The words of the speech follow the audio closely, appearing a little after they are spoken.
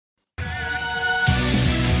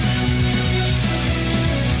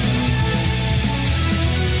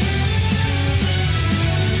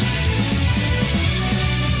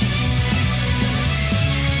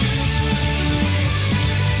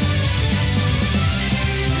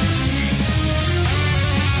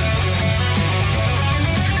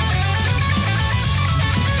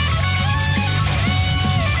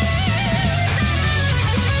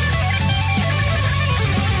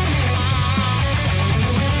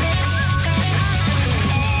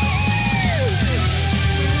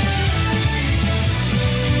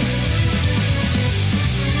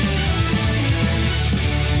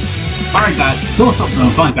So what's up,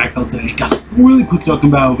 I'm finally back out today. Got some really quick talking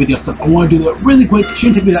about video stuff. I want to do that really quick.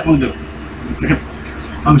 Shouldn't take me that long to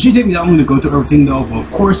shouldn't take me that long to go through everything though. But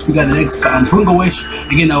of course, we got the next Porunga wish.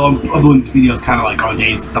 Again, I'm uploading these videos kind of like on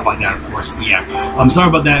days and stuff like that, of course. But yeah, I'm sorry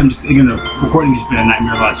about that. I'm just again the recording has been a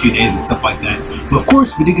nightmare the last few days and stuff like that. But of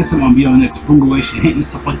course, we did get some video on the next Porunga wish and hint and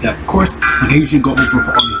stuff like that. Of course, like I usually go over for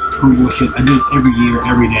all the Porunga wishes. I do this every year,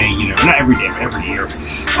 every day. You know, not every day, but every year.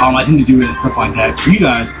 I tend to do it and stuff like that for you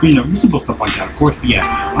guys. You know, simple stuff like that, of course. But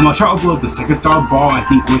yeah, I'm gonna try to upload the second star ball. I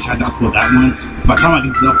think wish I had to upload that one. By the time I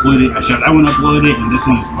get this uploaded, I should have that one uploaded and this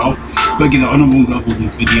one as well. But again, I don't want to upload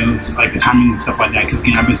these videos, like the timing and stuff like that, because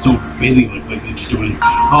again, I've been so busy lately, just doing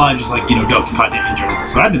just like, you know, Dokkan content in general.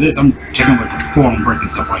 So after this, I'm checking like a forum break and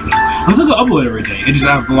stuff like that. I'm still gonna upload every day. I just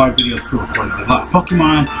have a lot of videos pre-recorded, like a lot of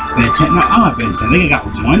Pokemon, Ben 10. No, I'm not Ben 10. I think I got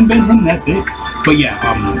one Ben 10. That's it. But yeah,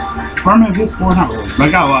 Spider-Man PS4, not really. But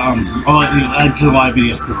I got just a lot of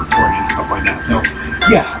videos pre-recorded and stuff like that. So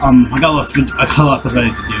yeah, I got a lot of stuff I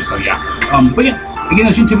need to do. So yeah, but yeah. Again,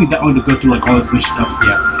 it shouldn't take me that long to go through like all this wish stuff. So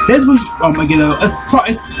yeah, this wish, again,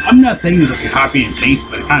 I'm not saying it's like a copy and paste,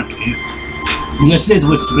 but it kind of is. Today's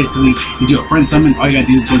wish is basically you do a friend summon. All you gotta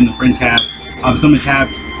do is go in the friend tab, summon tab.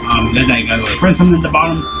 Then you gotta go to friend summon at the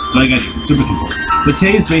bottom. So all you gotta do, super simple. But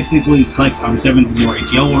today is basically collect 7 more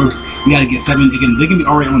HL orbs. You gotta get 7. Again, they can be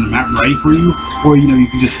already on the map ready for you, or you know you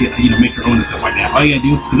can just get make your own and stuff like that. All you gotta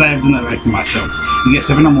do, because I have done that right to myself. You get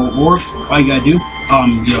 7 or more orbs. All you gotta do,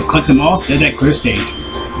 collect them all. That's that clear stage.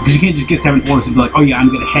 Because you can't just get 7 orbs and be like, oh yeah,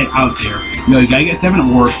 I'm gonna head out there. You know, you gotta get 7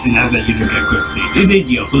 orbs, and after that, you're gonna get a clear stage. It's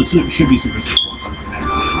AGL, so it should be super simple.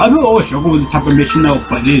 I do always struggle with this type of mission though,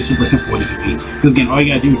 but it is super simple as you can see. Because again, all you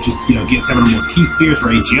gotta do is just get 7 or more key spheres for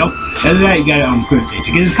AGL. After that, you gotta clear stage.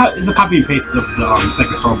 Again, it's a copy and paste of the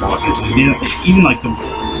second star ball essentially. Even like the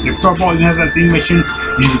 6 star ball even has that same mission.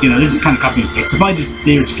 You just they're just kind of copy and paste.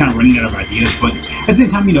 They're just kind of running out of ideas, but at the same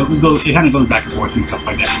time, it kind of goes back and forth and stuff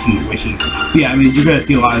like that between the wishes. But yeah, I mean, you're gonna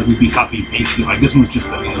see a lot of be copy and paste. Like this one's just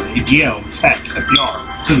the AGL, Tech, SDR,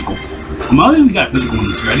 physical. I don't think we got physical one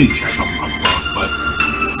this year. I didn't check off my blog, but.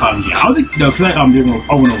 Yeah, I don't think because I went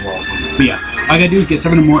overall. But yeah, all you gotta do is get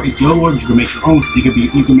 7 or more HL orbs. You can make your own. You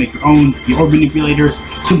can make your own the orb manipulators,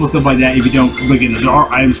 simple stuff like that. If you don't, again, there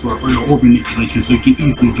are items for orb manipulation, so you can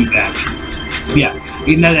easily do that. But yeah,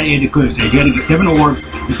 now that you had to clear the stage, you gotta get 7 orbs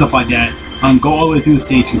and stuff like that. Go all the way through the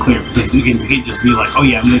stage and clear, because again, you can't just be like, oh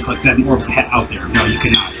yeah, I'm gonna collect 7 orbs to head out there. No, you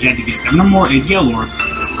cannot. You have to get 7 or more HL orbs.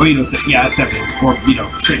 Or 7, or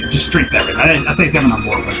straight 7. I say 7 or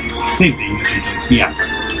more, but same thing essentially.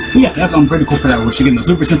 Yeah, that's pretty cool for that wish. Again,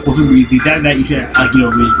 super simple, super easy. That you should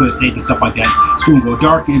when you put a stage and stuff like that. It's going to go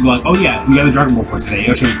dark and be like, oh yeah, you got the Dragon Ball for today.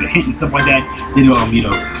 It'll show you the hint and stuff like that. Then it'll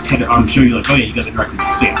show you like, oh yeah, you got the Dragon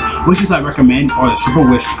Ball. So yeah, wishes I recommend are the triple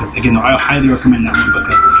wish, because again, I highly recommend that one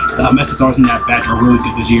because the SSRs in that batch are really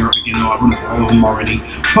good this year. Again, though, I've run over all of them already.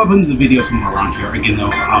 Probably the videos somewhere around here. Again,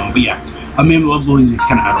 though, but yeah. I mean, uploading these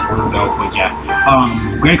kind of out of order though, but yeah.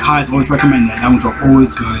 Grand Kai's always recommend that. That ones are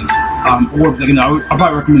always good. Orbs, again, I'll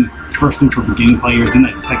probably recommend the first one for beginning players, and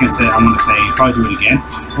like the second set, I'm gonna say probably do it again.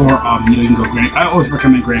 Or you can go Grand. I always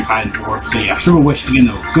recommend Grand Kai's orbs. So yeah, Sugar Wish again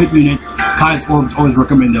though, good units. Kai's orbs, always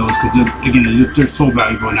recommend those because they're so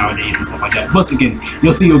valuable nowadays and stuff like that. Plus again,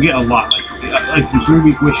 you'll get a lot like the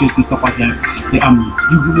 3-week wishes and stuff like that. You'll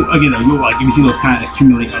if you see those kind of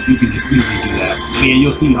accumulate up, you can just easily do that. But yeah,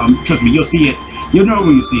 you'll see. Trust me, you'll see it. You'll know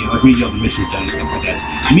when you see it, like when you get the missions done and stuff like that.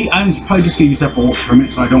 Me, I'm probably just gonna use that for Ultra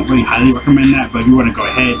Tournament, so I don't really highly recommend that. But if you want to go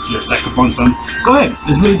ahead, just stack up on some, go ahead.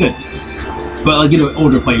 It's really good. But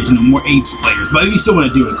older players, more aged players. But if you still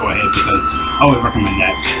want to do it, go ahead, because I always recommend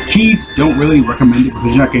that. Keys, don't really recommend it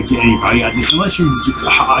because you're not gonna get anybody out of this unless you're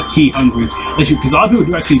key hungry. Because a lot of people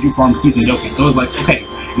do actually do farm keys and Dokkan. So it's like, okay,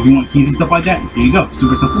 if you want keys and stuff like that, here you go.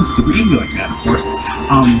 Super simple, super easy like that, of course.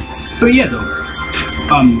 But yeah, though.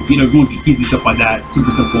 If you want to get keys and stuff like that,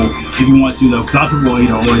 super simple. If you want to, though, because a lot of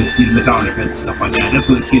people, always miss out on events and stuff like that.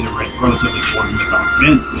 That's where the keys are relatively for to miss out on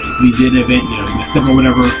events. If you did an event, you missed up or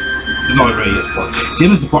whatever. That's all it really is for.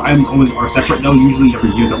 Gym and support items always are separate, though. Usually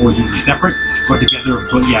every year they're always usually separate or together.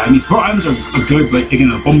 But yeah, support items are good, but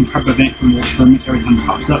again, a bone prep event from the tournament every time it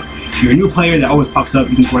pops up. If you're a new player that always pops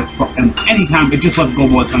up, you can collect support items anytime. It just left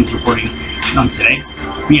global at times recording today.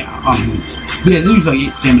 But yeah, it's usually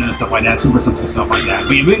 8 stamina and stuff like that, super simple stuff like that.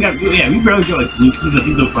 But yeah, we barely get blue keys. I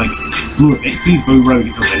think those blue event keys, but we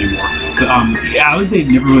rarely get those anymore. But I think they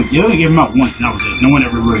never really, they only gave them out once, and that was it. No one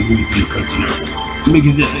ever really used them because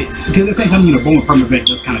because at the same time, bone from event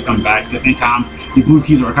does kind of come back. At the same time, the blue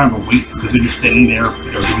keys are kind of a waste because they're just sitting there,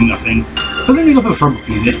 they're doing nothing. Because then you go for the purple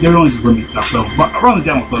key, they're only just limited stuff. So around the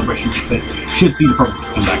download celebration, you should see the purple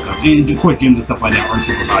key come back up. And of course, gems and stuff like that are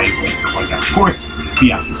super valuable and stuff like that. Of course,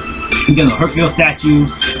 yeah. Again, the Hercule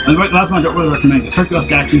statues. And the last one I don't really recommend is Hercule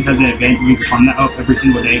statues has an event where you can farm that up every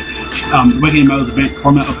single day. The Waking Metals event,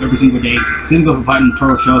 farm that up every single day. Same goes for Platinum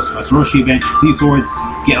Turtle Shells, Soroshi event, Z swords,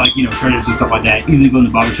 get like treasures and stuff like that. Easily go in the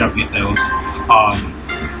barber shop, get those.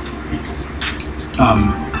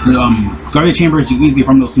 Guardian Chambers, you can easily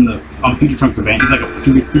farm those from the Future Trunks event. It's like a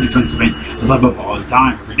Future Trunks event that's live up all the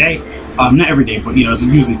time, every day. Not every day, but it's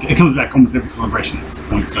usually, it comes back almost every celebration at this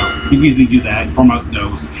point, so you can easily do that and farm out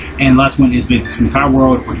those. And the last one is basically from Kai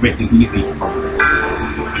World, which basically can easily farm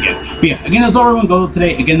again. But yeah, again, that's all we're going to go with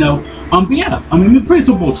today. Again, though, but yeah, I mean, pretty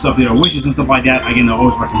simple stuff, wishes and stuff like that. Again, I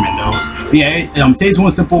always recommend those. But yeah, today's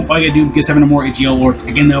one simple. All you gotta do, get 7 or more AGL orbs.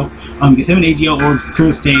 Again, though, get 7 AGL orbs, clear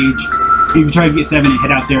the stage. If you try to get 7 and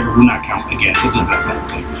head out there, it will not count again. It does that type of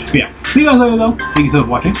thing. But yeah, see you guys later though. Thank you so much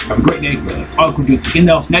for watching. Have a great day. All cool. Again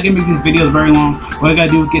though, not gonna make these videos very long. All you gotta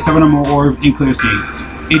do is get 7 or more orbs and clear stage.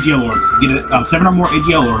 AGL orbs. Get 7 or more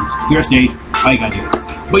AGL orbs, clear stage. All you gotta do.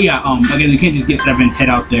 But yeah, again, you can't just get 7, head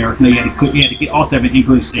out there. No, you had to get all 7 and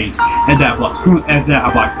clear stage. And that block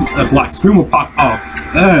screen will pop up.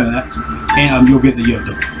 And you'll get the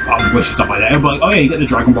wish and stuff like that. It'll be like, oh yeah, you got the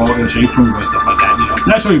Dragon Ball, it'll show you Porunga and stuff like that,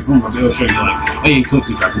 Not show you Porunga, but it'll show you like, oh yeah, you click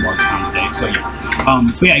the Dragon Ball this time of the day. So yeah.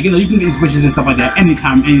 But yeah, again, you can get these wishes and stuff like that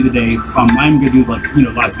anytime, any of the day. I'm gonna do like,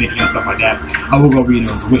 live video and stuff like that. I will go over,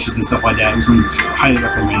 the wishes and stuff like that, which one I highly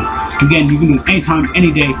recommend. Because again, you can do this anytime,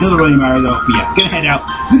 any day, doesn't really matter though. But yeah, gonna head out.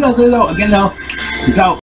 See you guys later though. Again though, peace out.